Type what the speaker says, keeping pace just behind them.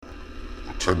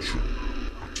Attention,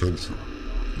 attention,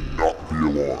 do not be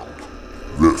alarmed.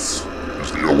 This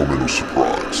is the element of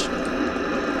surprise.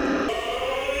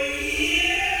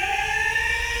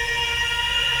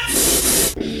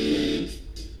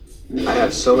 I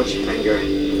have so much anger.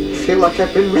 I feel like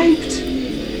I've been raped.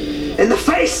 In the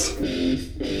face!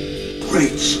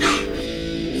 Great Scott.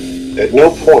 At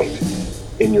no point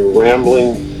in your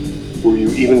rambling were you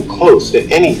even close to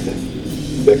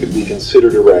anything that could be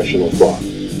considered a rational thought.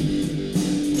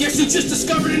 Guess you just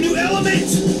discovered a new element!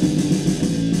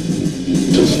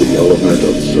 Just the element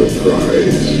of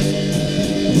surprise.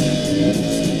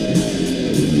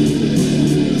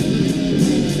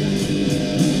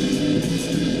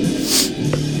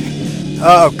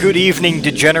 Oh, good evening,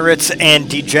 degenerates and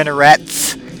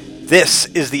degenerates. This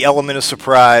is the Element of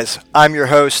Surprise. I'm your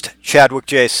host, Chadwick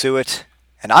J. Sewitt,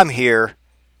 and I'm here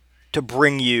to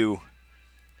bring you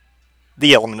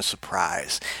the Element of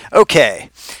Surprise.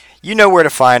 Okay, you know where to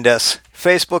find us.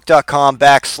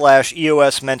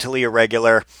 Facebook.com/EOS Mentally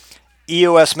Irregular.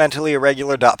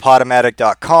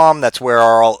 EOSmentallyirregular.podomatic.com. That's where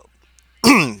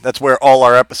all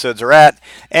our episodes are at.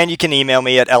 And you can email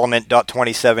me at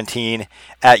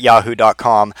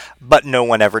element.2017@yahoo.com, but no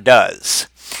one ever does.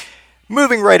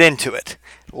 Moving right into it.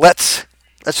 Let's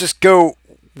just go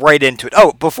right into it.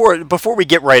 Oh, before we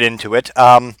get right into it,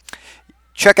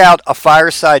 check out A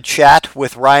Fireside Chat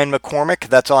with Ryan McCormick.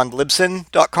 That's on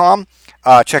Libsyn.com.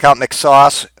 Check out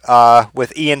McSauce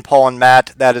with Ian, Paul, and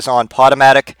Matt. That is on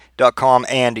Podomatic.com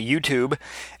and YouTube.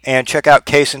 And check out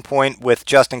Case in Point with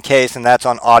Justin Case, and that's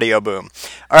on Audio Boom.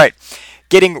 All right,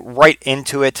 getting right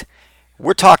into it.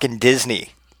 We're talking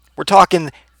Disney. We're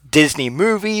talking Disney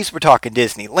movies. We're talking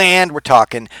Disneyland. We're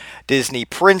talking Disney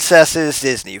princesses,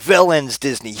 Disney villains,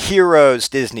 Disney heroes,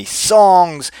 Disney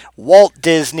songs, Walt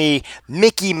Disney,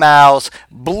 Mickey Mouse,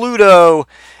 Bluto.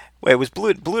 Wait,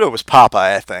 Bluto was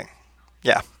Popeye, I think.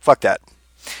 Yeah, fuck that.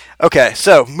 Okay,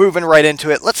 so moving right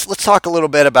into it, let's talk a little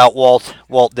bit about Walt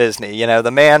Disney. You know, the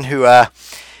man who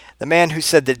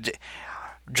said that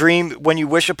dream when you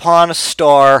wish upon a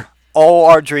star, all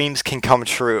our dreams can come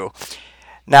true.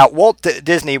 Now, Walt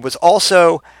Disney was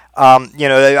also, I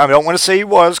don't want to say he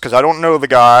was because I don't know the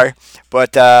guy,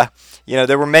 but there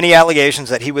were many allegations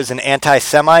that he was an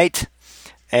anti-Semite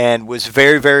and was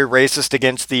very, very racist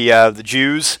against the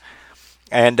Jews,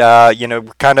 and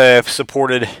kind of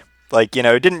supported.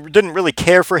 Didn't really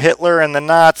care for Hitler and the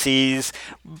Nazis,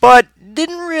 but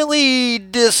didn't really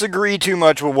disagree too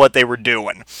much with what they were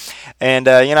doing. And,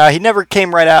 he never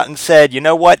came right out and said, you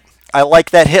know what, I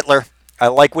like that Hitler, I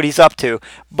like what he's up to.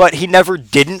 But he never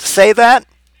didn't say that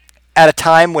at a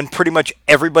time when pretty much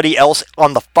everybody else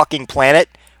on the fucking planet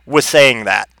was saying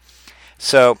that.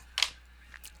 So,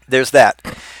 there's that.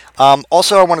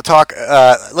 Also, I want to talk.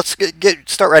 Let's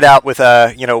start right out with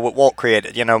what Walt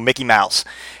created. Mickey Mouse.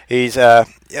 He's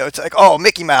it's like, oh,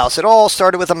 Mickey Mouse. It all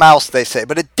started with a mouse, they say,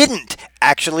 but it didn't.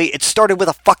 Actually, it started with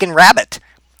a fucking rabbit.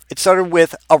 It started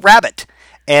with a rabbit,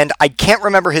 and I can't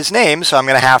remember his name, so I'm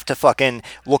gonna have to fucking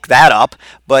look that up.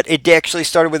 But it actually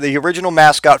started with the original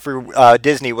mascot for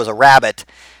Disney was a rabbit.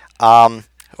 I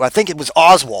think it was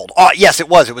Oswald. Oh, yes, it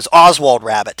was. It was Oswald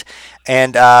Rabbit,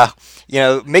 and.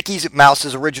 Mickey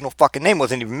Mouse's original fucking name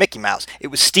wasn't even Mickey Mouse. It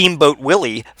was Steamboat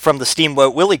Willie from the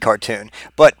Steamboat Willie cartoon.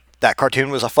 But that cartoon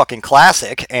was a fucking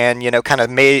classic and, kind of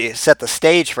set the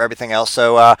stage for everything else.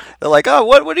 So they're like, oh,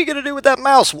 what are you going to do with that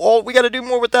mouse? Walt, we got to do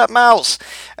more with that mouse.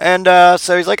 And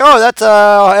so he's like, oh, that's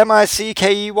Mickey-Mouse,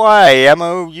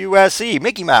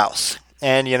 Mickey Mouse.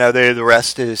 And, the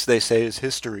rest is, they say, is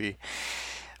history.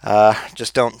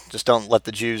 Just don't let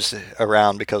the Jews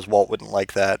around because Walt wouldn't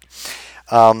like that.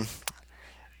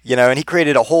 And he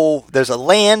created there's a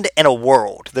land and a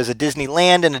world. There's a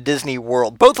Disneyland and a Disney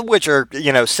World, both of which are,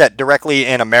 set directly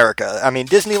in America. I mean,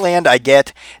 Disneyland, I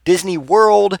get. Disney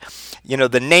World,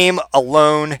 the name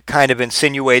alone kind of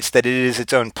insinuates that it is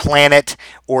its own planet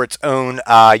or its own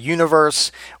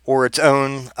universe or its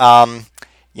own,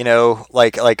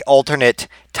 like alternate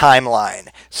timeline.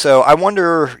 So I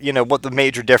wonder, what the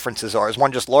major differences are. Is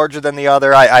one just larger than the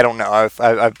other? I don't know.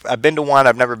 I've been to one.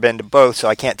 I've never been to both, so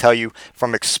I can't tell you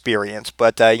from experience.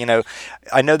 But I know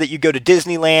that you go to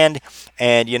Disneyland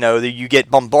and that you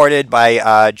get bombarded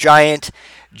by giant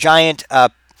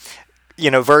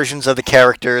versions of the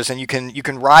characters, and you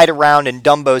can ride around in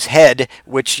Dumbo's head,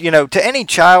 which, to any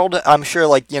child, I'm sure,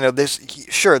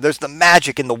 there's the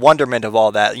magic and the wonderment of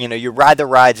all that. You ride the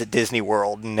rides at Disney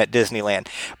World and at Disneyland.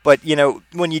 But,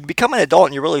 when you become an adult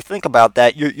and you really think about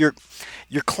that, you're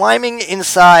climbing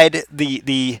inside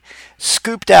the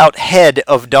scooped out head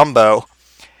of Dumbo,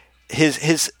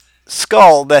 his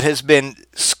skull that has been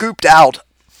scooped out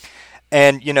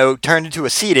and, turned into a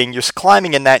seating. You're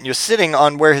climbing in that, and you're sitting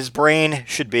on where his brain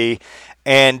should be,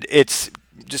 and it's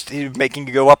just making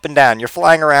you go up and down. You're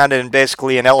flying around in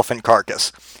basically an elephant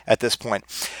carcass at this point.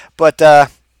 But,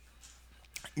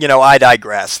 I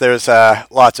digress. There's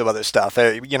lots of other stuff.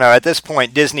 At this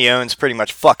point, Disney owns pretty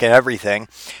much fucking everything.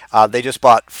 They just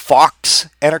bought Fox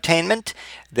Entertainment.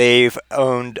 They've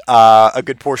owned a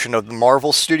good portion of the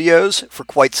Marvel Studios for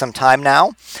quite some time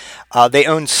now. They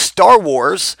own Star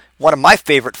Wars, one of my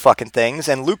favorite fucking things,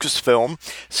 and Lucasfilm.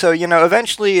 So,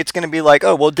 eventually it's going to be like,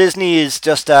 oh, well, Disney is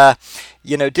just,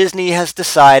 Disney has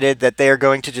decided that they are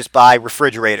going to just buy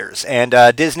refrigerators, and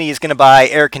Disney is going to buy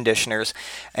air conditioners,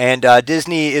 and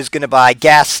Disney is going to buy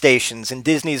gas stations, and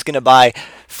Disney is going to buy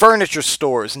furniture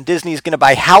stores, and Disney is going to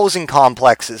buy housing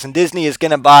complexes, and Disney is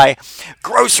going to buy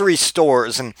grocery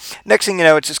stores, and next thing you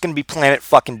know, it's just going to be Planet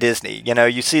fucking Disney.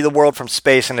 You see the world from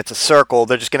space, and it's a circle.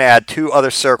 They're just going to add 2 other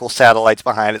circle satellites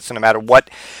behind it, so no matter what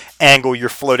angle you're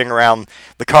floating around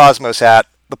the cosmos at,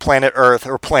 the planet Earth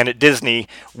or planet Disney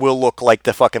will look like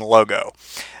the fucking logo.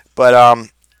 But,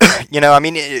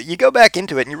 you go back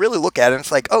into it and you really look at it and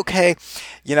it's like, okay,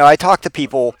 I talk to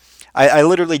people. I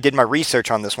literally did my research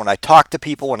on this one. I talked to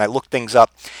people and I looked things up,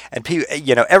 and people,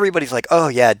 everybody's like, oh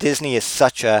yeah, Disney is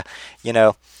such a,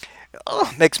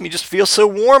 makes me just feel so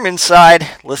warm inside.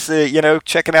 Listen,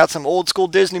 checking out some old school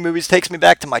Disney movies takes me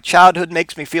back to my childhood,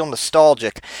 makes me feel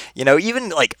nostalgic. Even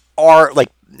like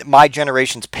my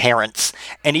generation's parents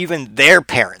and even their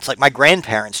parents, like my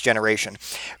grandparents' generation,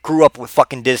 grew up with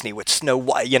fucking Disney, with Snow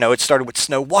White. It started with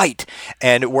Snow White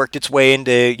and it worked its way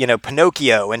into,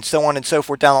 Pinocchio and so on and so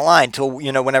forth down the line till,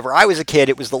 whenever I was a kid,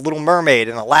 it was The Little Mermaid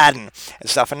and Aladdin and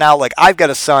stuff. And now, like, I've got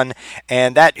a son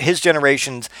and that his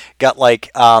generation's got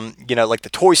like the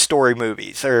Toy Story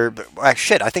movies or I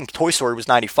think Toy Story was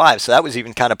 95. So that was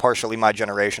even kind of partially my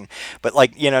generation. But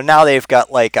now they've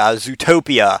got like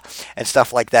Zootopia and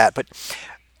stuff like that. But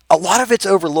a lot of it's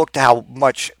overlooked how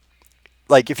much,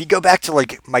 like, if you go back to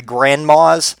like my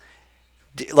grandma's,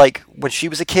 like when she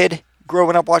was a kid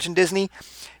growing up watching Disney,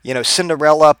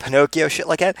 Cinderella, Pinocchio, shit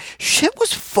like that, shit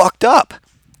was fucked up.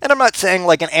 And I'm not saying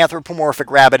like an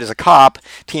anthropomorphic rabbit is a cop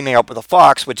teaming up with a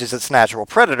fox, which is its natural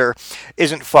predator,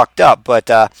 isn't fucked up. But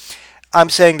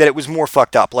I'm saying that it was more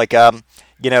fucked up. Like,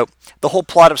 the whole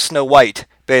plot of Snow White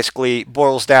basically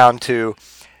boils down to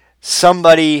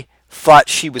somebody thought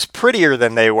she was prettier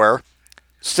than they were,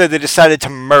 so they decided to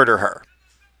murder her.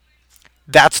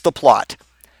 That's the plot.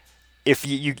 If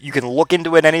you can look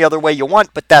into it any other way you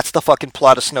want, but that's the fucking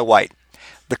plot of Snow White.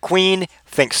 The queen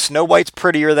thinks Snow White's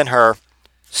prettier than her,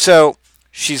 so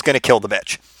she's going to kill the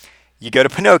bitch. You go to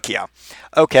Pinocchio.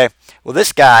 Okay, well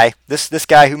this guy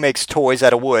who makes toys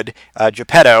out of wood,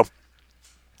 Geppetto,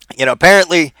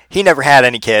 apparently he never had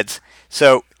any kids.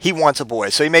 So he wants a boy.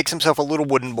 So he makes himself a little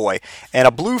wooden boy. And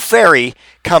a blue fairy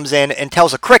comes in and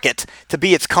tells a cricket to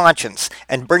be its conscience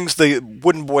and brings the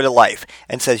wooden boy to life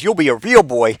and says, you'll be a real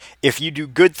boy if you do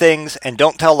good things and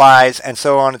don't tell lies and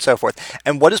so on and so forth.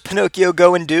 And what does Pinocchio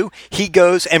go and do? He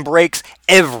goes and breaks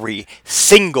every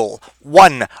single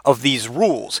one of these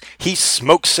rules. He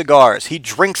smokes cigars. He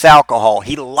drinks alcohol.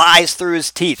 He lies through his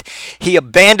teeth. He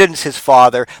abandons his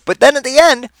father. But then at the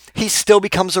end, he still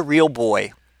becomes a real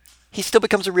boy. He still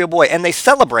becomes a real boy, and they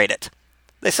celebrate it.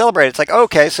 It's like,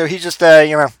 okay, so he just,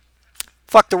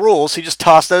 fuck the rules. He just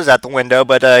tossed those out the window,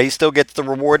 but he still gets the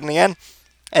reward in the end.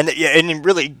 And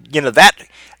really,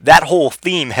 that whole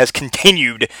theme has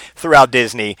continued throughout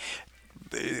Disney,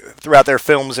 throughout their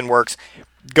films and works,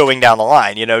 going down the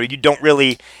line. You don't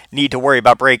really need to worry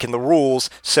about breaking the rules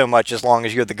so much as long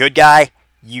as you're the good guy.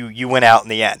 You win out in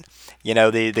the end.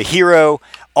 The hero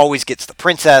always gets the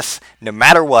princess, no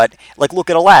matter what. Like, look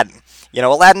at Aladdin.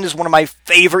 Aladdin is one of my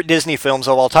favorite Disney films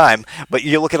of all time. But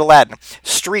you look at Aladdin.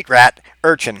 Street rat,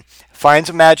 urchin, finds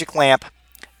a magic lamp,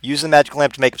 uses the magic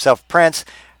lamp to make himself a prince.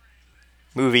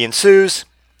 Movie ensues.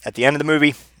 At the end of the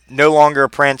movie, no longer a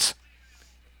prince.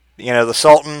 The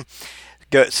Sultan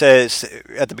says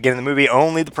at the beginning of the movie,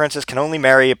 only the princess can only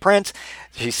marry a prince.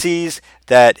 She sees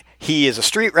that he is a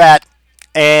street rat.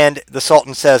 And the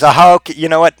Sultan says, aha, okay, you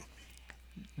know what?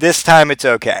 This time it's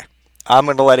okay. I'm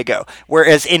going to let it go.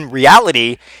 Whereas in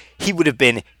reality, he would have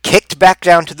been kicked back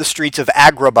down to the streets of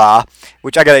Agrabah,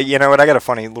 which I got a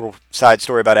funny little side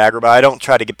story about Agrabah. I don't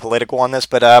try to get political on this,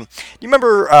 but do you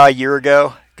remember a year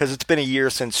ago? Because it's been a year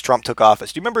since Trump took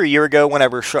office. Do you remember a year ago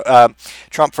whenever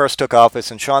Trump first took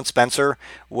office and Sean Spencer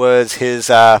was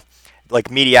his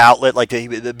media outlet, like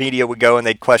the media would go and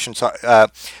they'd question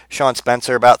Sean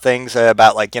Spencer about things,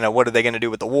 about what are they going to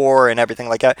do with the war and everything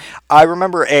like that. I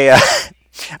remember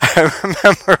I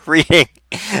remember reading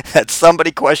that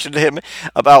somebody questioned him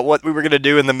about what we were going to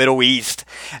do in the Middle East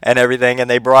and everything, and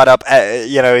they brought up,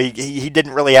 he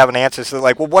didn't really have an answer. So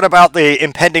like, well, what about the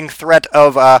impending threat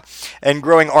of and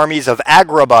growing armies of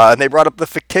Agrabah? And they brought up the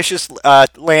fictitious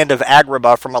land of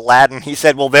Agrabah from Aladdin. He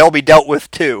said, well, they'll be dealt with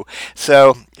too.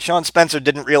 So Sean Spencer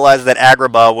didn't realize that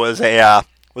Agrabah was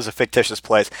a fictitious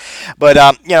place. But,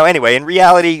 anyway, in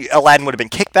reality, Aladdin would have been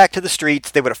kicked back to the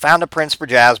streets. They would have found a prince for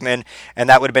Jasmine, and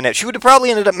that would have been it. She would have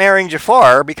probably ended up marrying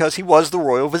Jafar because he was the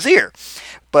royal vizier.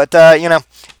 But,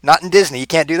 not in Disney. You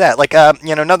can't do that. Like,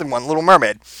 another one, Little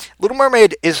Mermaid. Little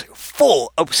Mermaid is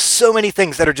full of so many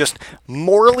things that are just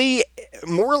morally,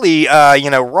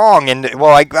 wrong. And,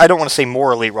 well, I don't want to say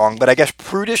morally wrong, but I guess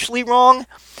prudishly wrong.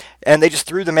 And they just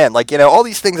threw them in. Like, all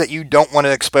these things that you don't want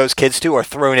to expose kids to are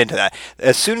thrown into that.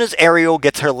 As soon as Ariel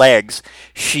gets her legs,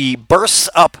 she bursts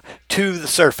up to the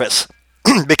surface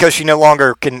because she no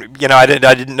longer can, I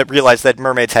didn't realize that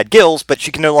mermaids had gills, but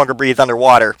she can no longer breathe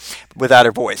underwater without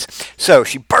her voice. So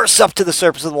she bursts up to the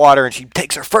surface of the water and she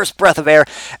takes her first breath of air.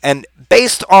 And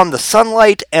based on the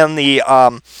sunlight and the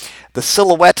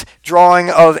silhouette drawing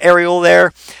of Ariel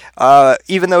there,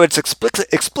 even though it's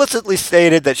explicitly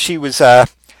stated that she was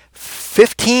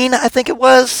 15, I think it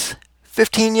was,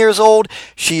 15 years old.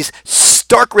 She's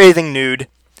stark raving nude,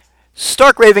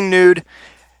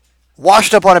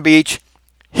 washed up on a beach.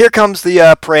 Here comes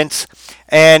the prince,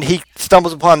 and he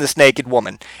stumbles upon this naked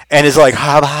woman, and is like,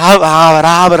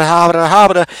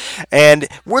 and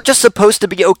we're just supposed to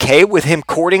be okay with him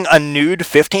courting a nude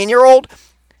 15-year-old?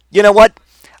 You know what?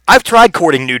 I've tried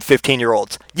courting nude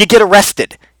 15-year-olds. You get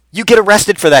arrested. You get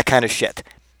arrested for that kind of shit.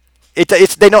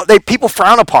 People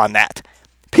frown upon that.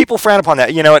 People frown upon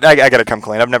that. You know what? I gotta come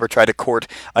clean. I've never tried to court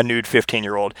a nude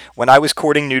 15-year-old. When I was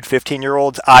courting nude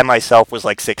 15-year-olds, I myself was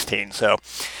like 16, so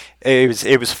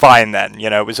it was fine then.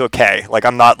 It was okay. Like,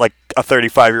 I'm not like a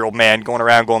 35-year-old man going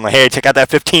around going like, hey, check out that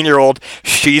 15-year-old.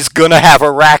 She's gonna have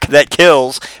a rack that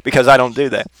kills, because I don't do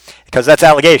that. Because that's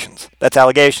allegations. That's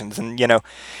allegations. And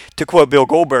to quote Bill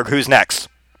Goldberg, who's next?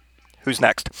 Who's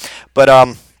next? But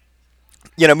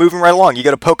moving right along, you go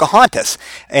to Pocahontas,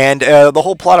 and the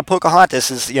whole plot of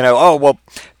Pocahontas is,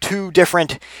 two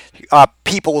different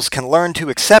peoples can learn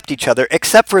to accept each other,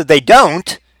 except for they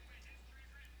don't.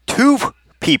 Two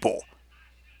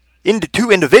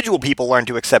individual people learn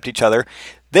to accept each other.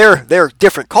 Their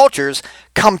different cultures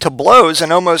come to blows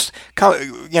and almost go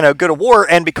to war,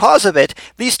 and because of it,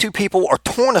 these two people are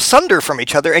torn asunder from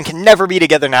each other and can never be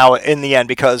together now in the end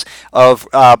because of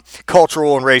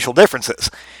cultural and racial differences.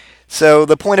 So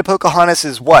the point of Pocahontas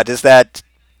is what? Is that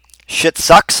shit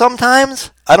sucks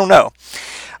sometimes? I don't know.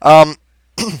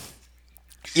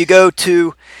 You go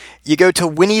to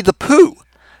Winnie the Pooh.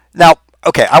 Now,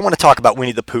 okay, I want to talk about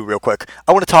Winnie the Pooh real quick.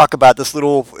 I want to talk about this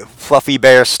little fluffy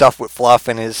bear stuffed with fluff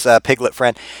and his piglet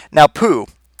friend. Now, Pooh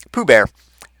Bear,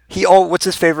 what's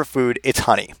his favorite food? It's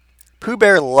honey. Pooh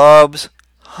Bear loves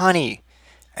honey,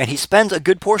 and he spends a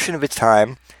good portion of his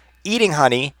time eating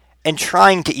honey and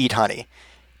trying to eat honey.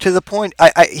 To the point,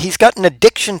 he's got an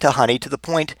addiction to honey to the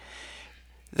point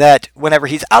that whenever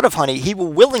he's out of honey, he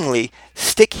will willingly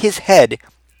stick his head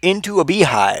into a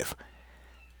beehive,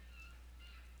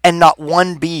 and not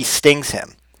one bee stings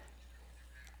him.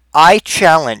 I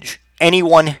challenge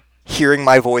anyone hearing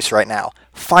my voice right now,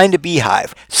 find a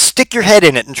beehive, stick your head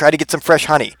in it, and try to get some fresh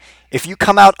honey. If you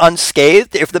come out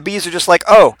unscathed, if the bees are just like,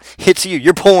 oh, it's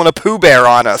you're pulling a Pooh Bear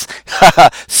on us,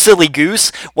 silly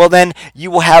goose, well then you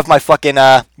will have my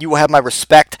you will have my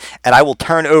respect, and I will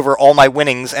turn over all my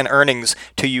winnings and earnings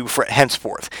to you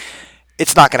henceforth.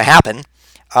 It's not going to happen.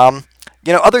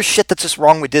 Other shit that's just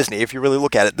wrong with Disney, if you really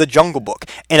look at it. The Jungle Book.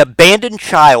 An abandoned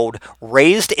child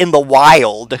raised in the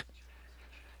wild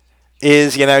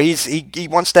is, he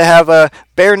wants to have a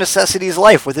bare necessities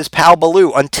life with his pal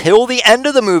Baloo until the end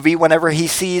of the movie, whenever he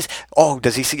sees,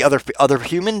 does he see other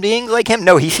human beings like him?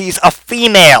 No, he sees a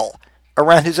female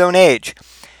around his own age,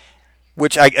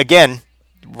 which, again,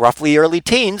 roughly early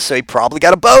teens, so he probably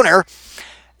got a boner.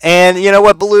 And you know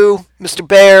what, Baloo, Mr.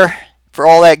 Bear, for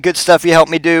all that good stuff you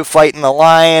helped me do, fighting the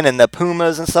lion and the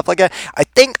pumas and stuff like that, I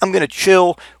think I'm going to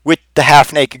chill with the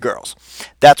half-naked girls.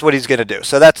 That's what he's going to do.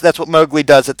 So that's what Mowgli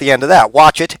does at the end of that.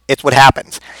 Watch it. It's what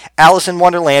happens. Alice in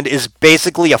Wonderland is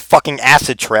basically a fucking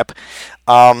acid trip.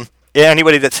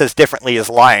 Anybody that says differently is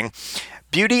lying.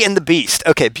 Beauty and the Beast.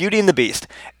 Okay, Beauty and the Beast.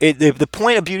 The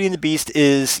point of Beauty and the Beast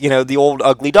is, the old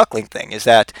ugly duckling thing, is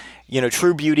that,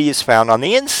 true beauty is found on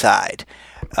the inside.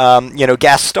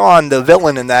 Gaston, the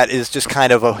villain in that, is just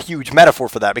kind of a huge metaphor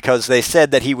for that, because they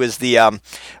said that he was the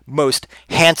most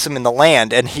handsome in the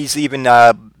land, and he's even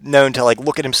known to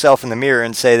look at himself in the mirror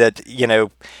and say that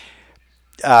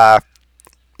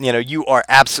you are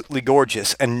absolutely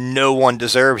gorgeous and no one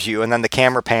deserves you. And then the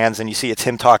camera pans and you see it's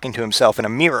him talking to himself in a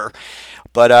mirror.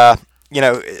 But,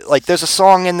 like there's a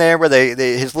song in there where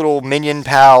his little minion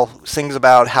pal sings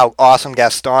about how awesome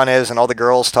Gaston is, and all the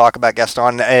girls talk about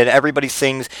Gaston, and everybody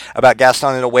sings about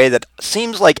Gaston in a way that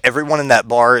seems like everyone in that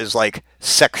bar is like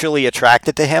sexually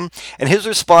attracted to him. And his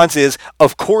response is,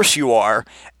 "Of course you are,"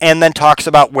 and then talks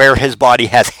about where his body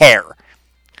has hair.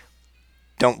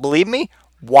 Don't believe me?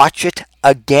 Watch it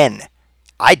again.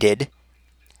 I did.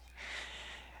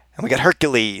 And we got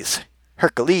Hercules.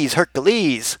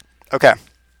 Hercules. Okay.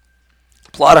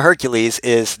 Plot of Hercules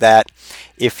is that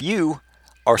if you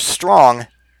are strong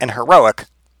and heroic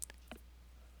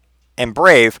and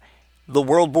brave, the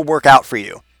world will work out for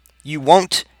you. You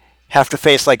won't have to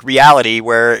face like reality,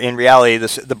 where in reality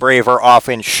the brave are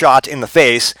often shot in the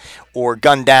face or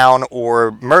gunned down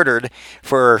or murdered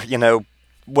for,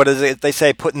 what is it they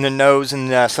say, putting the nose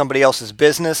in somebody else's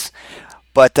business.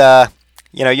 But,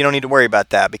 you don't need to worry about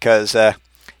that, because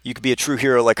you could be a true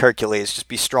hero like Hercules. Just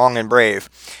be strong and brave.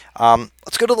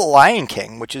 Let's go to The Lion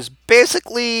King, which is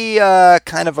basically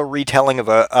kind of a retelling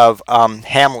of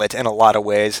Hamlet in a lot of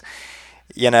ways.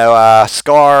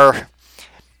 Scar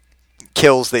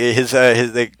kills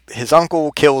his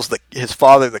uncle, kills his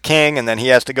father, the king, and then he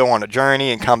has to go on a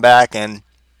journey and come back and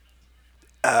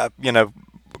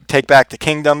take back the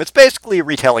kingdom. It's basically a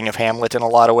retelling of Hamlet in a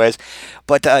lot of ways.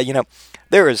 But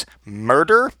there is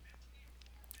murder.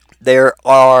 There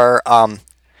are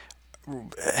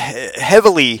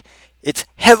it's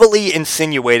heavily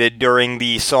insinuated during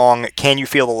the song "Can You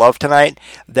Feel the Love Tonight"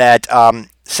 that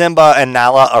Simba and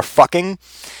Nala are fucking.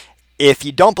 If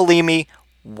you don't believe me,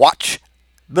 watch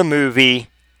the movie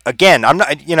again. I'm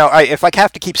not, if I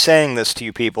have to keep saying this to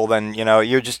you people, then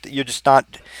you're just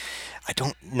not. I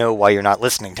don't know why you're not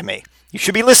listening to me. You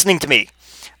should be listening to me.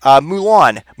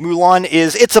 Mulan. Mulan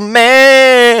is, it's a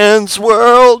man's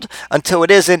world until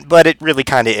it isn't, but it really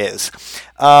kind of is.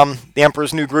 The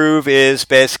Emperor's New Groove is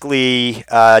basically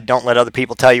don't let other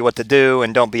people tell you what to do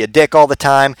and don't be a dick all the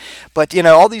time. But,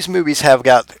 all these movies have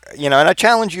got, and I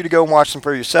challenge you to go and watch them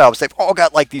for yourselves. They've all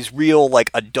got like these real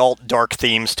like adult dark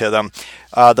themes to them.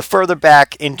 The further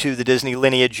back into the Disney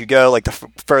lineage you go, like the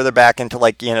further back into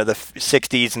like, the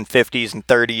 60s and 50s and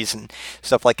 30s and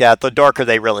stuff like that, the darker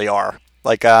they really are.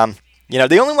 Like, the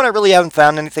only one I really haven't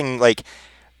found anything, like,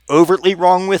 overtly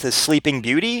wrong with is Sleeping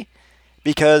Beauty,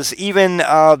 because even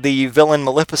the villain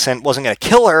Maleficent wasn't going to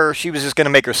kill her, she was just going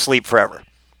to make her sleep forever.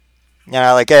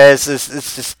 It's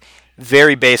just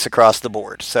very base across the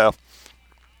board, so.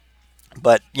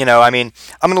 But, I'm going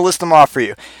to list them off for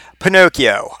you.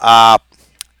 Pinocchio,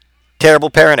 terrible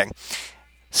parenting.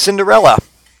 Cinderella,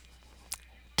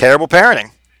 terrible parenting.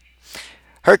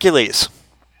 Hercules,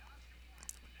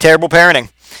 terrible parenting.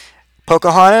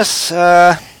 Pocahontas,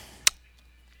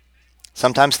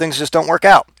 sometimes things just don't work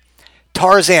out.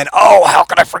 Tarzan. Oh, how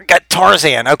could I forget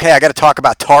Tarzan? Okay, I got to talk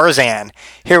about Tarzan.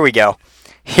 Here we go.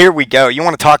 You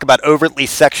want to talk about overtly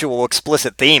sexual,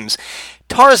 explicit themes.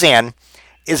 Tarzan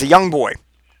is a young boy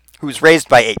who's raised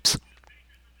by apes.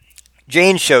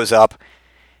 Jane shows up.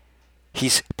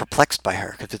 He's perplexed by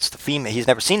her because it's the female. He's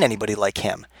never seen anybody like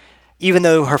him. Even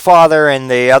though her father and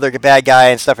the other bad guy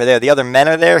and stuff are there, the other men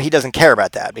are there, he doesn't care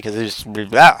about that because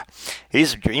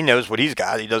he knows what he's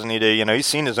got. He doesn't need to, he's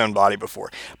seen his own body before.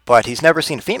 But he's never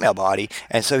seen a female body,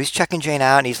 and so he's checking Jane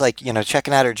out, and he's like,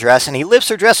 checking out her dress, and he lifts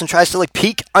her dress and tries to like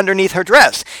peek underneath her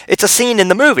dress. It's a scene in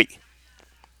the movie.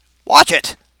 Watch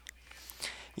it.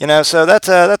 So that's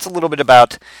a little bit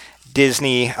about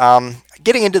Disney.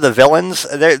 Getting into the villains,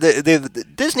 the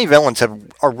Disney villains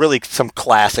are really some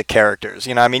classic characters.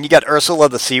 You got Ursula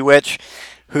the Sea Witch,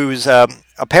 who's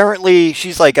apparently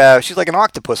she's like an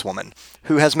octopus woman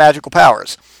who has magical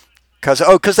powers.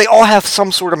 Because they all have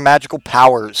some sort of magical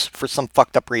powers for some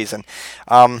fucked up reason.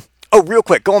 Real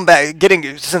quick, going back,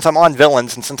 since I'm on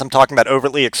villains and since I'm talking about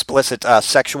overtly explicit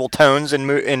sexual tones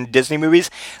in Disney movies,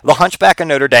 The Hunchback of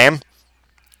Notre Dame,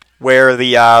 where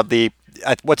the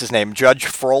what's his name? Judge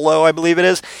Frollo, I believe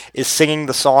it is singing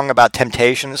the song about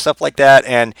temptation and stuff like that,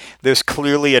 and there's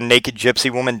clearly a naked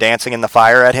gypsy woman dancing in the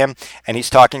fire at him, and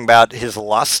he's talking about his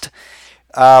lust.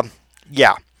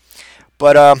 Yeah.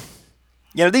 But,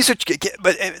 these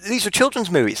are children's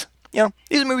movies.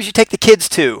 These are movies you take the kids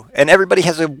to, and everybody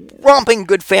has a romping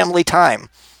good family time.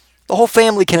 The whole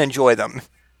family can enjoy them,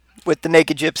 with the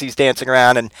naked gypsies dancing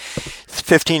around and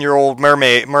 15-year-old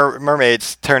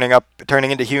mermaids turning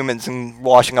into humans and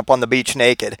washing up on the beach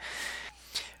naked.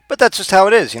 But that's just how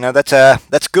it is,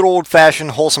 that's good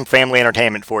old-fashioned, wholesome family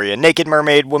entertainment for you. Naked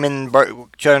mermaid woman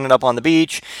showing up on the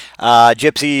beach,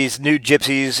 gypsies, nude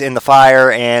gypsies in the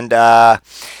fire, and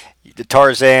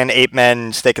Tarzan, ape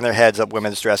men sticking their heads up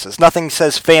women's dresses. Nothing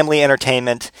says family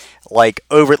entertainment like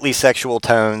overtly sexual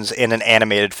tones in an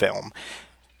animated film.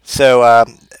 So,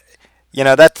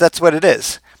 that's what it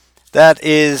is. That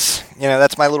is,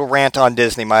 that's my little rant on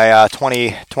Disney, my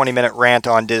 20-minute rant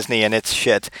on Disney and its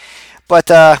shit. But,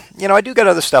 I do got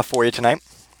other stuff for you tonight.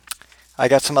 I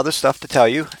got some other stuff to tell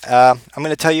you. I'm going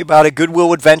to tell you about a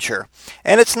Goodwill adventure.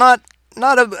 And it's not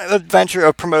an adventure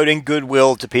of promoting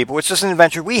goodwill to people. It's just an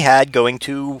adventure we had going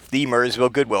to the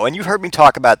Murrysville Goodwill. And you've heard me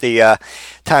talk about the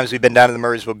times we've been down to the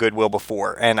Murrysville Goodwill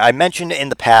before. And I mentioned in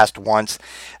the past once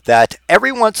that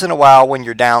every once in a while when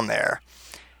you're down there,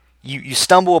 you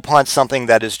stumble upon something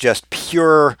that is just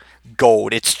pure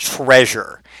gold. It's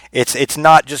treasure. It's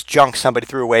not just junk somebody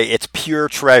threw away. It's pure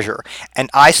treasure. And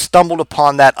I stumbled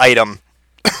upon that item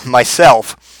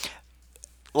myself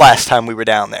last time we were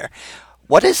down there.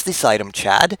 What is this item,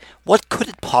 Chad? What could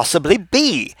it possibly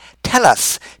be? Tell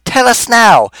us. Tell us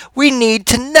now. We need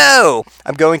to know.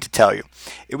 I'm going to tell you.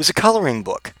 It was a coloring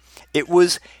book. It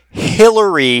was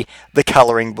Hillary, the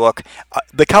coloring book.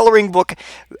 The coloring book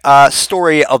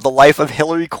story of the life of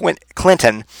Hillary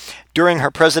Clinton during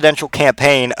her presidential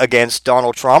campaign against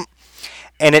Donald Trump.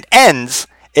 And it ends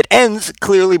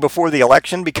clearly before the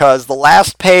election because the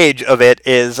last page of it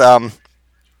is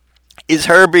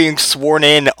her being sworn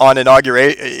in on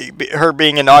her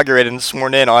being inaugurated and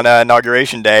sworn in on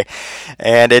inauguration day.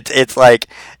 And it's like,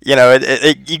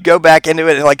 you go back into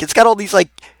it and like it's got all these like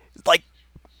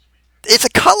it's a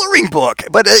coloring book,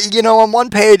 but on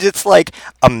one page it's like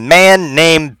a man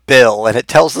named Bill, and it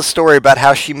tells the story about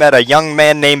how she met a young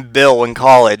man named Bill in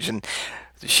college, and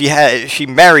she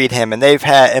married him, and they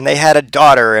had a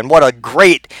daughter, and what a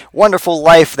great, wonderful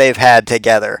life they've had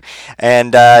together.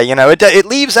 And it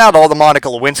leaves out all the Monica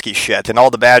Lewinsky shit and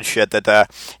all the bad shit that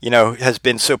has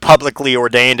been so publicly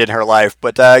ordained in her life.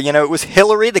 But it was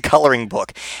Hillary the coloring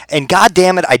book, and god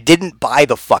damn it, I didn't buy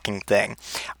the fucking thing.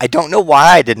 I don't know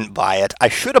why I didn't buy it. I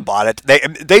should have bought it.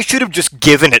 They should have just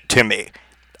given it to me.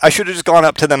 I should have just gone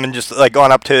up to them and just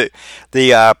gone up to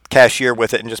the cashier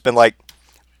with it and just been like,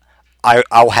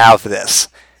 I'll have this.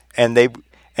 And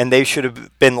they should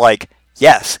have been like,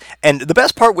 yes. And the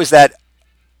best part was that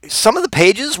some of the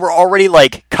pages were already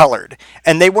colored,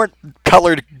 and they weren't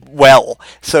colored well.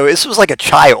 So this was like a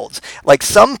child's. Like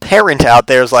some parent out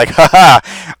there is like, haha,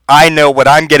 I know what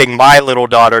I'm getting my little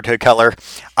daughter to color.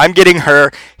 I'm getting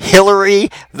her Hillary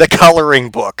the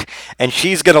coloring book, and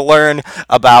she's going to learn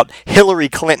about Hillary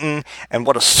Clinton and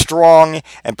what a strong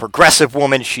and progressive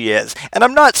woman she is. And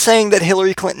I'm not saying that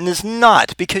Hillary Clinton is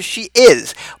not, because she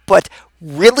is. But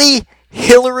really?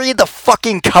 Hillary the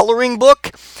fucking coloring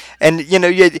book? And,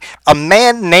 a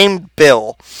man named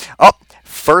Bill. Oh,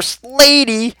 First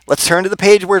Lady. Let's turn to the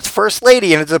page where it's First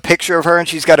Lady, and it's a picture of her, and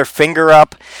she's got her finger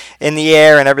up in the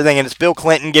air and everything, and it's Bill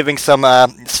Clinton giving some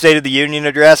State of the Union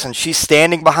address, and she's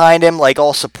standing behind him,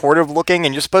 all supportive looking,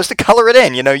 and you're supposed to color it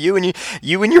in. You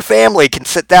and your family can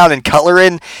sit down and color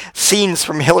in scenes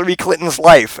from Hillary Clinton's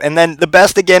life. And then the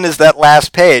best, again, is that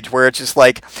last page, where it's just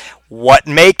what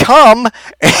may come?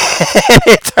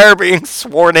 It's her being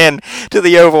sworn in to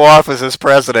the Oval Office as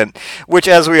president, which,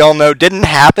 as we all know, didn't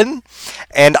happen.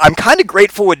 And I'm kind of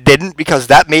grateful it didn't, because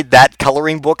that made that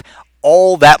coloring book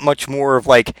all that much more of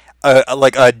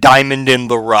a diamond in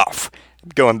the rough.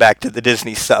 Going back to the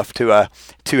Disney stuff to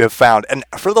have found. And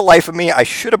for the life of me, I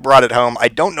should have brought it home. I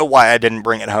don't know why I didn't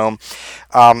bring it home.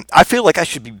 I feel like I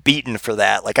should be beaten for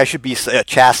that. I should be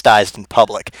chastised in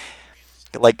public.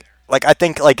 I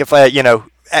think, if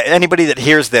anybody that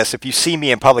hears this, if you see me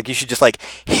in public, you should just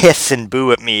hiss and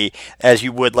boo at me as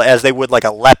they would like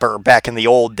a leper back in the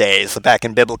old days, back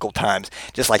in biblical times,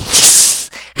 just hiss,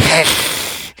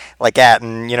 like that,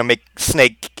 and make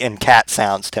snake and cat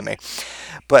sounds to me.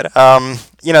 But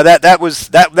that was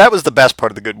the best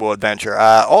part of the Goodwill adventure.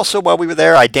 Also, while we were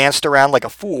there, I danced around like a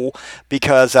fool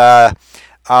because.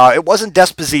 It wasn't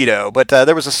Despacito, but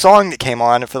there was a song that came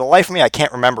on, and for the life of me, I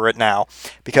can't remember it now,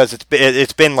 because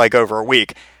it's been over a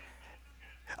week.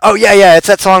 Oh, yeah, it's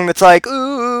that song that's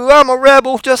ooh, I'm a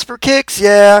rebel just for kicks,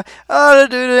 yeah, I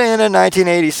did it in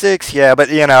 1986, yeah, but,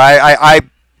 I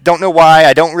Don't know why.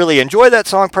 I don't really enjoy that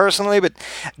song personally, but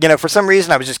for some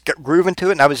reason I was just grooving to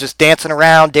it, and I was just dancing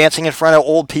around, dancing in front of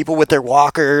old people with their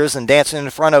walkers, and dancing in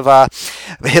front of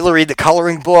Hillary the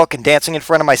coloring book, and dancing in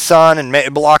front of my son,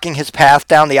 and blocking his path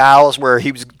down the aisles where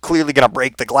he was clearly going to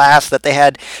break the glass that they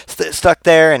had stuck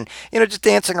there, and just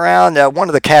dancing around. One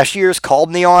of the cashiers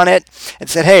called me on it and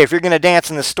said, "Hey, if you're going to dance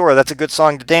in the store, that's a good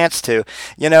song to dance to."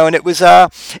 And it was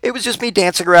just me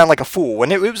dancing around like a fool,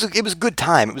 and it was a good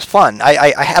time. It was fun.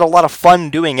 I had a lot of fun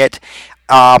doing it.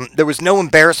 There was no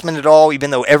embarrassment at all,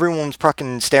 even though everyone was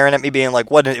fucking staring at me being like,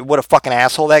 what a fucking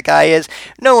asshole that guy is.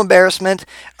 No embarrassment.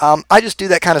 I just do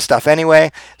that kind of stuff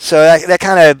anyway. So that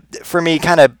kind of, for me,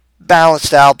 kind of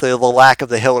balanced out the lack of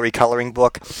the Hillary coloring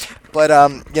book. But,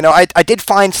 I did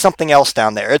find something else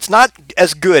down there. It's not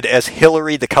as good as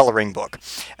Hillary the coloring book.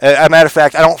 As a matter of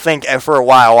fact, I don't think for a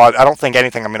while, I don't think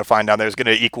anything I'm going to find down there is going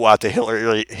to equal out to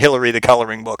Hillary the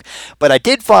coloring book. But I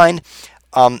did find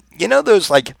those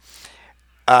like,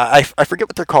 I forget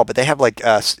what they're called, but they have like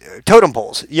totem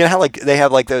poles. You know how like they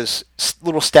have like those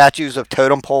little statues of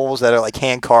totem poles that are like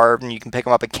hand carved, and you can pick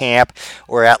them up at camp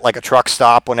or at like a truck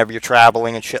stop whenever you're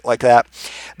traveling and shit like that.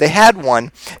 They had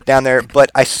one down there, but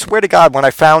I swear to God, when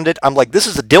I found it, I'm like, this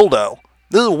is a dildo.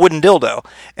 This is a wooden dildo,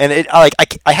 and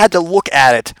I had to look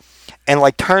at it and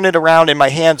like turn it around in my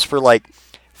hands for like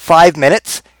 5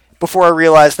 minutes before I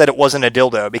realized that it wasn't a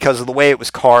dildo because of the way it was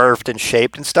carved and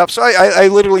shaped and stuff. So I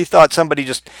literally thought somebody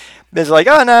just was like,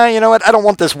 oh, no, you know what? I don't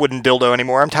want this wooden dildo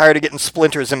anymore. I'm tired of getting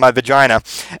splinters in my vagina,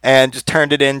 and just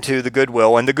turned it into the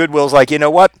Goodwill. And the Goodwill's like, you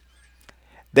know what?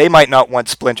 They might not want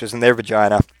splinters in their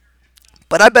vagina,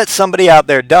 but I bet somebody out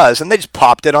there does, and they just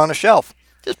popped it on a shelf.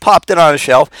 Just popped it on a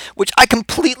shelf, which I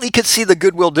completely could see the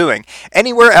Goodwill doing.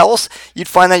 Anywhere else, you'd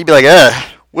find that you'd be like, ugh,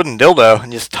 wooden dildo,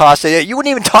 and just toss it. You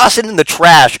wouldn't even toss it in the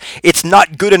trash. It's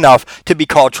not good enough to be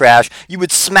called trash. You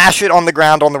would smash it on the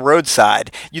ground on the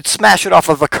roadside. You'd smash it off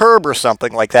of a curb or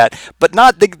something like that, but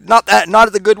not at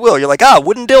the Goodwill. You're like,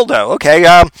 wooden dildo, okay,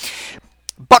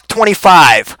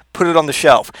 $1.25. Put it on the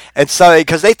shelf. And so,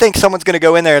 because they think someone's going to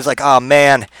go in there and it's like, oh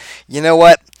man, you know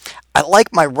what? I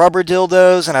like my rubber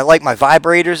dildos and I like my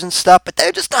vibrators and stuff, but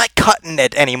they're just not cutting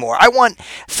it anymore. I want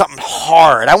something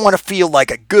hard. I want to feel like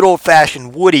a good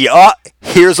old-fashioned Woody. Oh,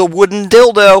 here's a wooden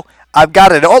dildo. I've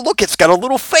got it. Oh, look, it's got a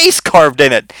little face carved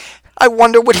in it. I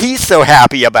wonder what he's so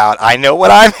happy about. I know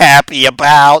what I'm happy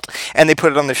about. And they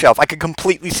put it on the shelf. I could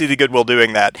completely see the Goodwill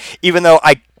doing that, even though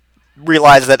I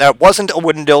realized that that wasn't a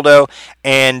wooden dildo,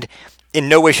 and in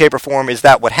no way, shape, or form is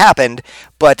that what happened,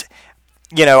 but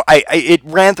it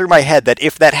ran through my head that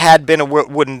if that had been a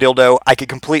wooden dildo, I could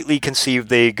completely conceive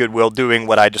the Goodwill doing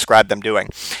what I described them doing.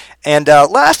 And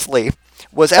lastly,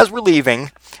 was as we're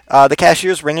leaving, the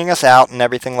cashier's ringing us out and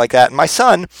everything like that, and my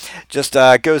son just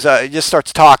just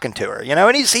starts talking to her,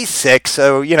 and he's 6,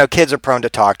 so kids are prone to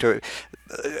talk to her.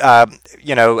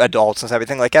 Adults and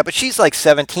everything like that, but she's like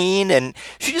 17, and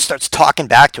she just starts talking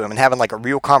back to him and having like a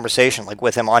real conversation like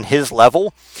with him on his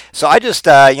level. So I just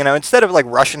instead of like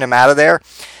rushing him out of there,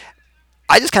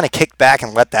 I just kind of kicked back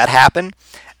and let that happen.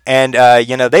 And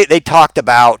they talked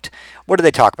about, what did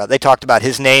they talk about? They talked about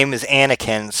his name is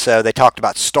Anakin, so they talked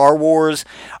about Star Wars,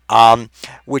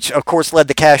 which of course led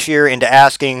the cashier into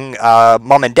asking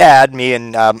mom and dad, me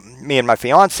and my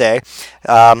fiance,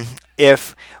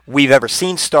 if we've ever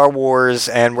seen Star Wars,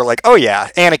 and we're like, oh yeah,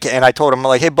 Anakin. And I told him,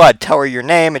 like, hey bud, tell her your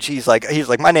name. And he's like,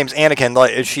 my name's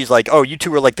Anakin. And she's like, oh, you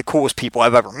two are like the coolest people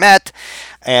I've ever met.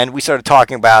 And we started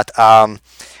talking about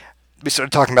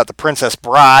the Princess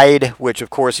Bride, which of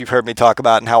course you've heard me talk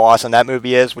about and how awesome that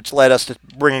movie is, which led us to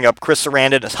bringing up Chris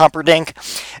Sarandon as Humperdinck,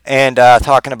 and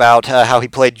talking about how he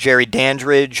played Jerry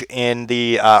Dandridge in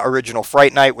the original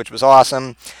Fright Night, which was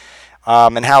awesome.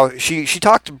 And how she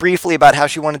talked briefly about how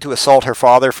she wanted to assault her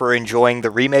father for enjoying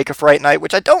the remake of Fright Night,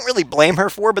 which I don't really blame her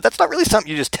for, but that's not really something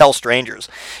you just tell strangers.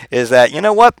 Is that, you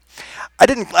know what? I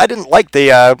didn't like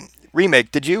the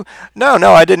remake, did you? No,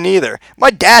 I didn't either.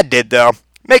 My dad did, though.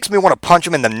 Makes me want to punch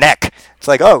him in the neck. It's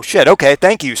like, oh shit, okay,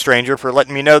 thank you, stranger, for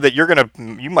letting me know that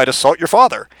you might assault your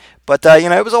father. But,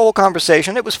 it was a whole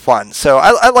conversation. It was fun. So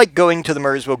I like going to the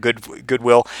Murrysville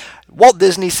Goodwill. Walt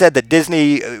Disney said that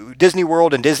Disney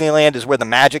World and Disneyland is where the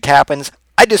magic happens.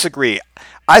 I disagree.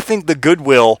 I think the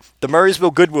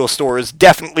Murrysville Goodwill store is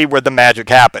definitely where the magic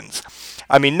happens.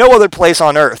 I mean, no other place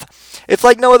on Earth. It's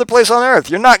like no other place on Earth.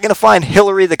 You're not going to find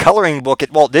Hillary the coloring book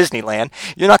at Walt Disneyland.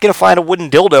 You're not going to find a wooden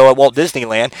dildo at Walt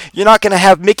Disneyland. You're not going to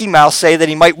have Mickey Mouse say that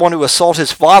he might want to assault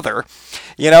his father.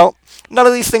 None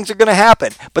of these things are going to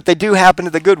happen, but they do happen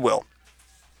to the Goodwill.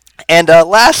 And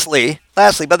lastly,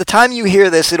 by the time you hear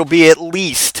this, it'll be at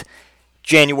least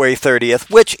January 30th,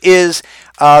 which is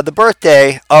the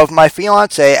birthday of my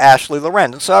fiance, Ashley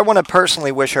Loren. So I want to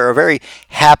personally wish her a very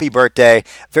happy birthday,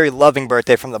 very loving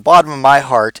birthday from the bottom of my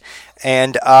heart.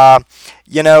 And, I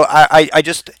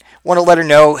just want to let her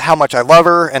know how much I love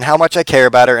her and how much I care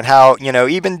about her, and how,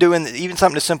 even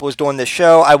something as simple as doing this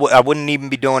show, I wouldn't even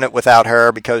be doing it without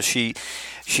her, because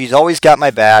she's always got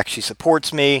my back. She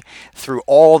supports me through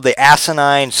all the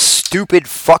asinine, stupid,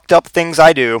 fucked up things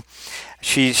I do.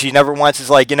 She never once is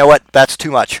like, you know what, that's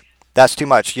too much. That's too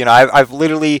much. I've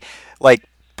literally, like,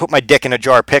 put my dick in a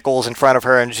jar of pickles in front of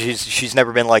her, and she's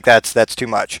never been like, that's too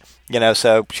much.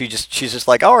 So she's just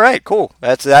like, all right, cool.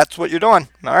 That's what you're doing.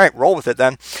 All right, roll with it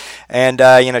then. And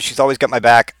she's always got my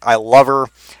back. I love her.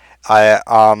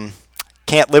 I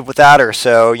can't live without her.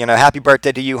 So, happy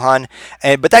birthday to you, hun.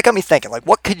 But that got me thinking, like,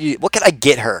 what could I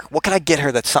get her? What could I get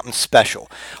her that's something special?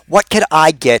 What could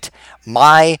I get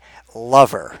my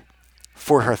lover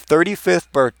for her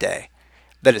 35th birthday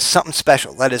that is something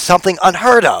special, that is something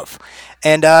unheard of?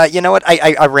 And you know what?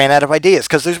 I ran out of ideas,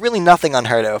 because there's really nothing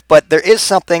unheard of. But there is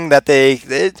something that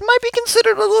it might be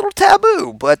considered a little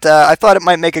taboo. But I thought it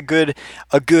might make a good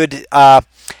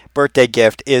birthday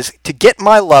gift, is to get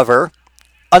my lover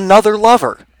another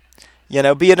lover.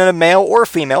 Be it a male or a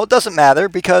female, it doesn't matter,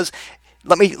 because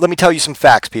let me tell you some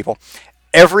facts, people.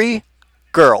 Every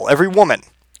girl, every woman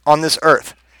on this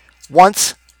earth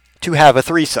wants to have a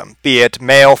threesome, be it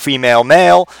male, female,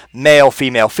 male, male,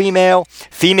 female, female,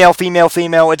 female, female,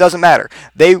 female. It doesn't matter.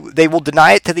 They will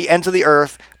deny it to the ends of the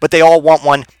earth, but they all want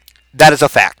one. That is a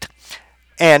fact.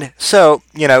 And so,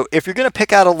 if you're going to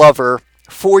pick out a lover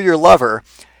for your lover,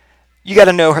 you got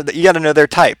to know her. You got to know their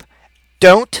type.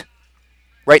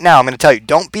 Right now, I'm going to tell you,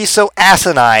 don't be so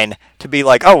asinine to be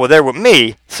like, oh, well, they're with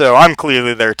me, so I'm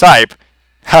clearly their type.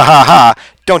 Ha ha ha.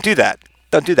 Don't do that.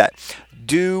 Don't do that.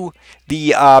 Do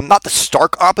the not the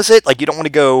stark opposite. Like, you don't want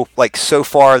to go like so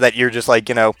far that you're just like,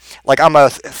 like, I'm a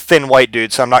thin white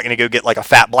dude, so I'm not going to go get like a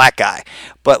fat black guy.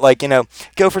 But like,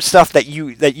 go for stuff that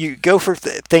you go for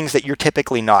things that you're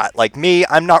typically not. Like me,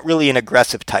 I'm not really an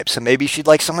aggressive type, so maybe she'd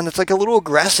like someone that's like a little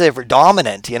aggressive or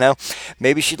dominant.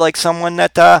 Maybe she'd like someone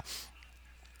that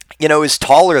is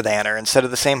taller than her instead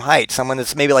of the same height. Someone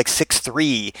that's maybe like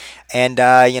 6'3",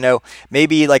 and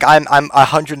maybe like I'm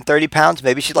 130 pounds.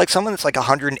 Maybe she'd like someone that's like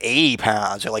 180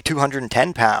 pounds or like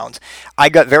 210 pounds. I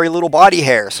got very little body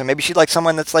hair, so maybe she'd like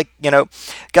someone that's like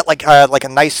got like a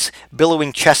nice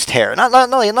billowing chest hair, not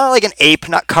like an ape,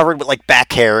 not covered with like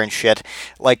back hair and shit,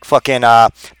 like fucking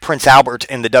Prince Albert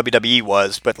in the WWE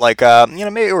was, but like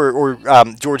maybe or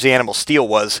George the Animal Steel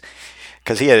was,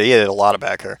 because he had a lot of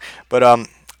back hair, but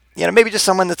maybe just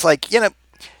someone that's like,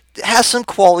 has some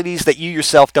qualities that you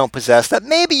yourself don't possess that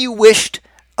maybe you wished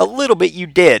a little bit you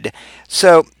did.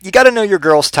 So you got to know your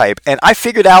girl's type, and I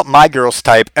figured out my girl's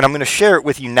type, and I'm going to share it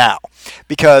with you now,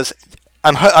 because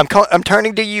I'm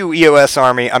turning to you, EOS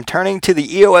Army. I'm turning to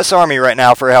the EOS Army right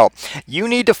now for help. You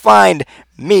need to find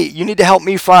me. You need to help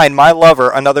me find my lover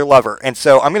another lover. And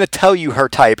so I'm going to tell you her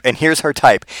type, and here's her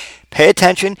type. Pay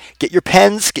attention. Get your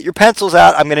pens, get your pencils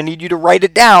out. I'm going to need you to write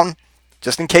it down,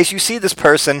 just in case you see this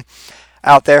person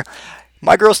out there.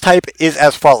 My girl's type is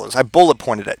as follows. I bullet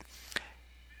pointed it.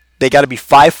 They got to be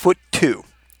 5'2",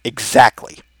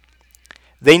 exactly.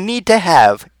 They need to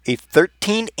have a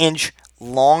 13-inch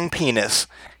long penis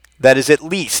that is at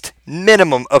least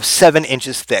minimum of 7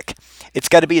 inches thick. It's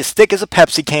got to be as thick as a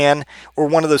Pepsi can or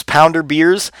one of those pounder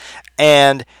beers,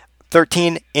 and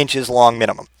 13 inches long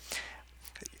minimum.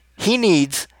 He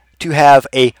needs to have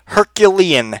a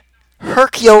Herculean,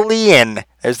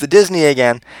 there's the Disney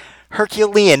again,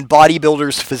 Herculean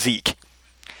bodybuilder's physique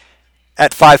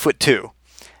at 5'2".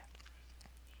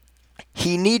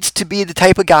 He needs to be the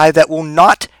type of guy that will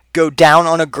not go down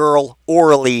on a girl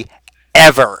orally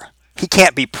ever. He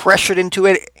can't be pressured into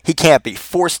it. He can't be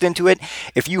forced into it.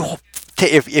 If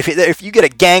you get a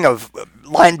gang of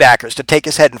linebackers to take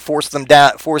his head and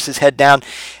force his head down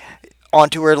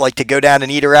onto her, like to go down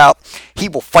and eat her out, he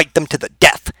will fight them to the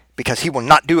death, because he will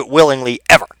not do it willingly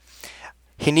ever.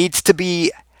 He needs to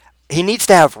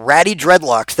have ratty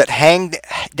dreadlocks that hang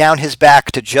down his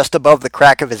back to just above the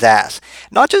crack of his ass.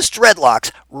 Not just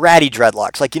dreadlocks, ratty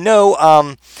dreadlocks. Like,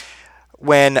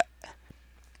 when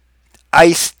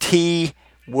Ice-T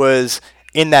was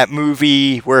in that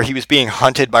movie where he was being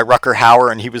hunted by Rucker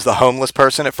Hauer, and he was the homeless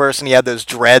person at first, and he had those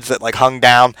dreads that like hung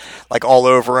down like all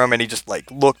over him, and he just like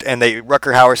looked, and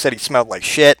Rucker Hauer said he smelled like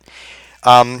shit.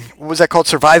 What was that called?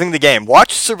 Surviving the Game.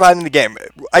 Watch Surviving the Game.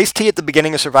 Ice-T at the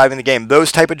beginning of Surviving the Game.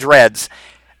 Those type of dreads,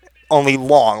 only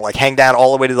long, like hang down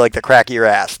all the way to like the crack of your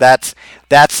ass. That's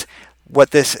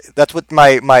what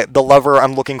the lover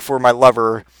I'm looking for, my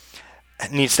lover,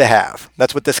 needs to have.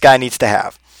 That's what this guy needs to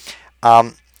have.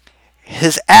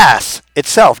 His ass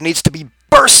itself needs to be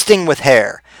bursting with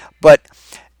hair, but,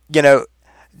 you know,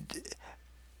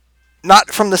 not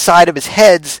from the side of his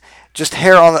heads, just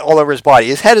hair all over his body.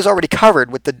 His head is already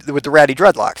covered with the ratty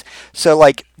dreadlocks. So,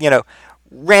 like, you know,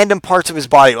 random parts of his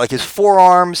body, like his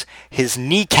forearms, his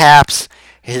kneecaps,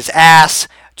 his ass,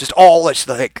 just all this,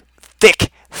 like,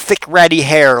 thick ratty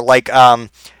hair, like,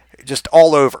 just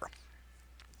all over.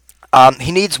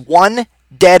 He needs one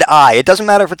dead eye. It doesn't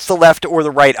matter if it's the left or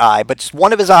the right eye, but just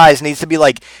one of his eyes needs to be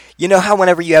like, you know how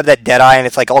whenever you have that dead eye and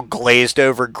it's like all glazed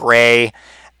over gray,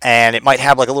 and it might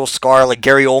have like a little scar, like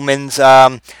Gary Oldman's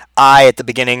eye at the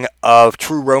beginning of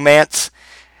True Romance,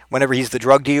 whenever he's the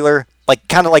drug dealer, like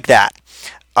kind of like that.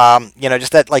 You know,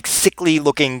 just that like sickly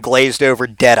looking glazed over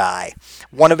dead eye.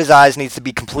 One of his eyes needs to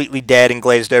be completely dead and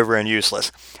glazed over and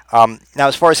useless. Now,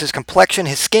 as far as his complexion,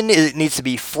 his skin needs to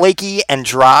be flaky and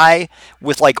dry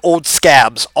with like old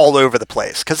scabs all over the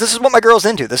place. Because this is what my girl's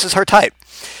into. This is her type.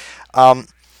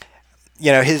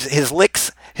 You know, his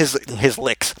lips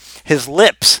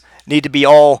need to be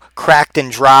all cracked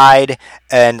and dried,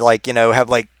 and like, you know, have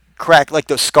like cracked, like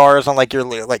those scars on like your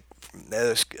like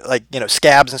you know,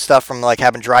 scabs and stuff from like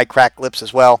having dry cracked lips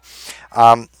as well.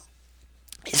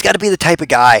 He's got to be the type of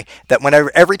guy that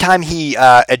every time he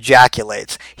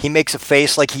ejaculates, he makes a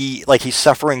face like he's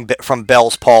suffering from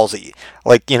Bell's palsy.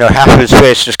 Like, you know, half of his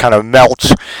face just kind of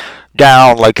melts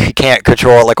down, like he can't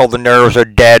control it, like all the nerves are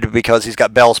dead because he's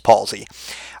got Bell's palsy.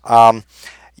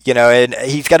 You know, and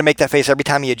he's got to make that face every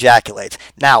time he ejaculates.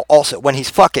 Now, also, when he's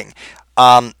fucking,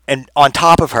 and on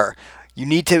top of her, we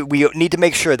need to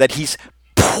make sure that he's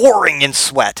pouring in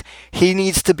sweat. He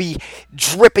needs to be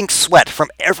dripping sweat from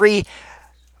every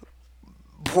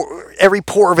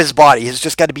pore of his body. Has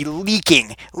just got to be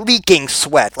leaking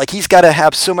sweat. Like, he's got to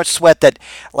have so much sweat that,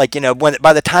 like, you know,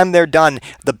 by the time they're done,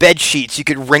 the bed sheets, you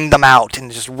could wring them out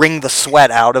and just wring the sweat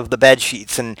out of the bed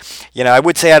sheets. And, you know, I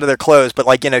would say out of their clothes, but,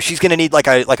 like, you know, she's going to need like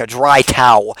a dry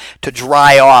towel to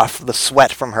dry off the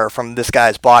sweat from this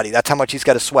guy's body. That's how much he's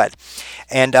got to sweat.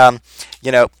 And,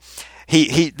 you know,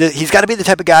 he's got to be the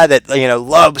type of guy that, you know,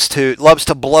 loves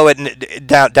to blow it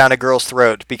down a girl's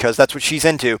throat, because that's what she's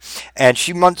into, and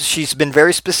she's been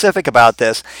very specific about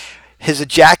this. His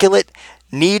ejaculate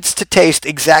needs to taste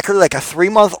exactly like a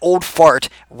 3-month-old fart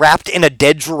wrapped in a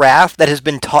dead giraffe that has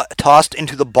been tossed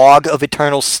into the bog of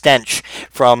eternal stench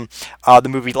from the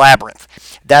movie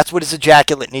Labyrinth. That's what his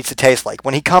ejaculate needs to taste like.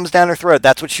 When he comes down her throat,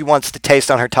 that's what she wants to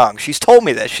taste on her tongue. She's told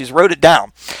me this. She's wrote it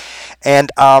down. And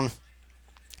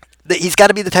he's got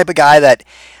to be the type of guy that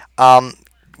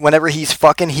whenever he's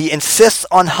fucking, he insists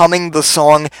on humming the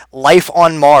song Life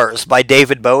on Mars by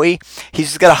David Bowie. He's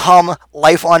just got to hum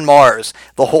Life on Mars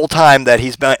the whole time that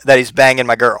he's banging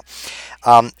my girl.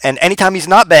 And anytime he's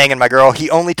not banging my girl, he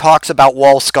only talks about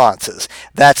wall sconces.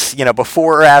 That's, you know,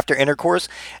 before or after intercourse.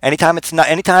 Anytime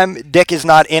dick is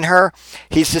not in her,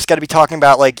 he's just got to be talking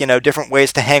about, like, you know, different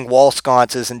ways to hang wall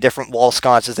sconces and different wall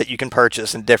sconces that you can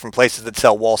purchase in different places that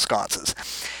sell wall sconces.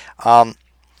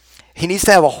 He needs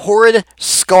to have a horrid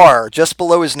scar just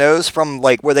below his nose from,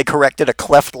 like, where they corrected a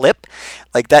cleft lip.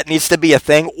 Like, that needs to be a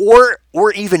thing.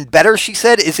 Or even better, she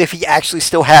said, is if he actually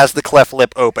still has the cleft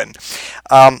lip open.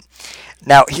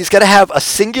 Now, he's got to have a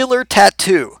singular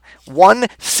tattoo. One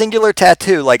singular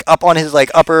tattoo, like, up on his, like,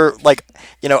 upper, like,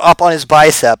 you know, up on his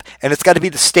bicep, and it's got to be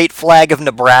the state flag of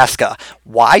Nebraska.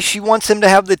 Why she wants him to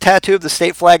have the tattoo of the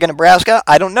state flag of Nebraska,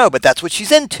 I don't know, but that's what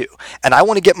she's into. And I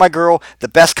want to get my girl the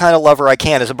best kind of lover I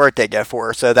can as a birthday gift for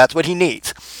her, so that's what he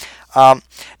needs.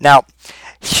 Now,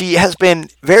 she has been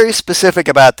very specific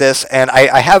about this, and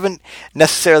I haven't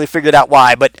necessarily figured out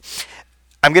why, but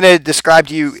I'm going to describe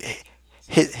to you.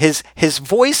 His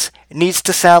voice needs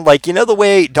to sound like, you know, the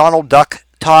way Donald Duck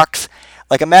talks?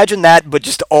 Like, imagine that, but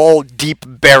just all deep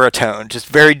baritone, just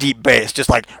very deep bass, just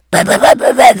like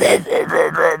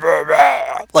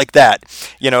that.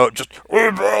 You know, just,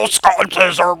 wall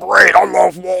sconces are great, I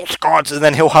love wall sconces. And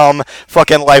then he'll hum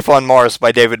fucking Life on Mars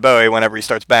by David Bowie whenever he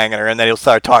starts banging her, and then he'll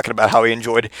start talking about how he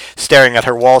enjoyed staring at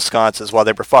her wall sconces while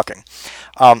they were fucking.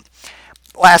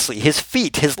 Lastly,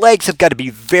 his legs have got to be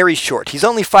very short. He's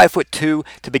only 5'2"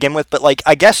 to begin with, but, like,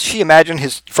 I guess she imagined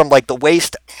his, from, like, the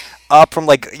waist up, from,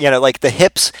 like, you know, like, the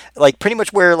hips, like, pretty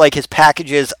much where, like, his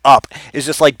package is up, is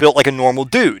just, like, built like a normal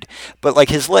dude. But, like,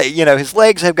 his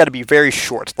legs have got to be very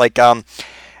short, like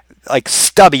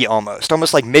stubby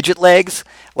almost like midget legs,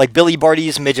 like Billy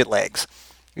Barty's midget legs.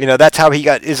 You know, that's how he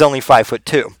is only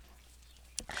 5'2".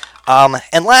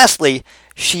 And lastly,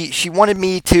 she wanted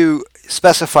me to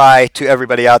specify to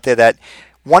everybody out there that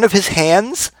one of his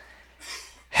hands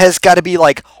has got to be,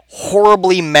 like,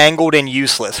 horribly mangled and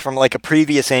useless from like a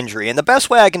previous injury. And the best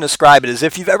way I can describe it is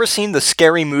if you've ever seen the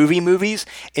Scary Movie movies,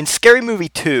 in Scary Movie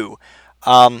 2,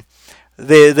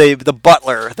 the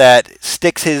butler that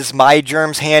sticks his My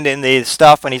Germ's hand in the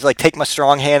stuff and he's like, take my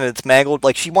strong hand and it's mangled.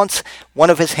 Like, she wants one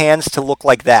of his hands to look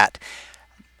like that.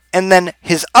 And then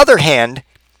his other hand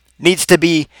needs to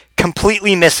be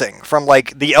completely missing from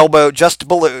like the elbow, just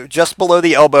below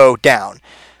the elbow down.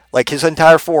 Like his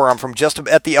entire forearm from just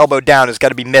at the elbow down has got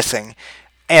to be missing.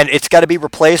 And it's got to be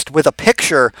replaced with a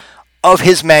picture of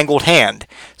his mangled hand.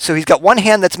 So he's got one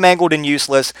hand that's mangled and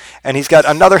useless, and he's got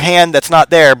another hand that's not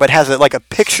there, but has like a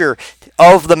picture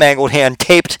of the mangled hand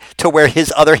taped to where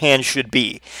his other hand should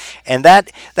be. And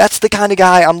that's the kind of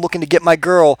guy I'm looking to get my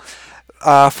girl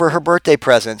for her birthday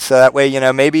present. So that way,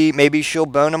 maybe she'll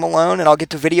bone him alone and I'll get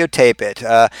to videotape it.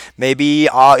 Maybe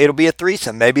it'll be a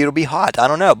threesome. Maybe it'll be hot. I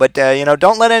don't know. But,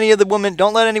 don't let any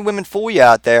women fool you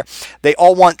out there. They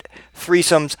all want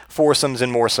threesomes, foursomes,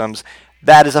 and moresomes.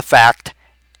 That is a fact.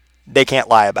 They can't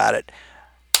lie about it.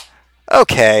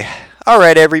 Okay. All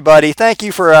right, everybody. Thank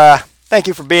you for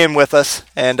being with us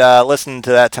and listening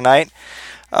to that tonight.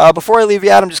 Before I leave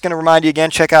you out, I'm just going to remind you again,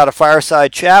 check out A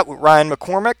Fireside Chat with Ryan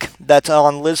McCormick. That's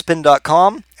on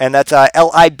Libsyn.com, and that's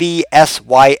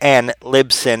Libsyn,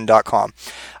 Libsyn.com.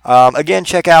 Again,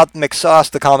 check out McSauce,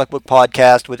 the comic book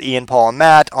podcast with Ian, Paul, and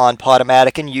Matt on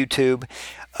Podomatic and YouTube.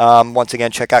 Once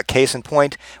again, check out Case in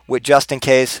Point with Just In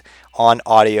Case on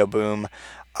Audio Boom.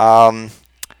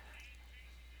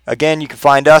 Again, you can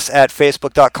find us at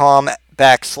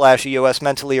facebook.com/EOS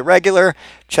Mentally Irregular.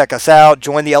 Check us out.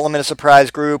 Join the Element of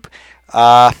Surprise group.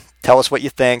 Tell us what you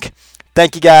think.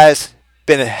 Thank you, guys.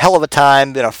 Been a hell of a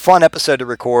time. Been a fun episode to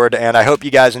record, and I hope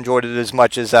you guys enjoyed it as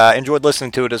much as enjoyed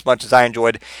listening to it as much as I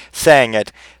enjoyed saying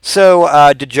it.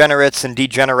 So, degenerates and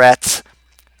degenerates,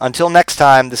 until next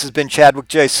time, this has been Chadwick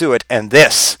J. Sewitt, and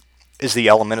this is the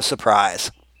Element of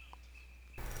Surprise.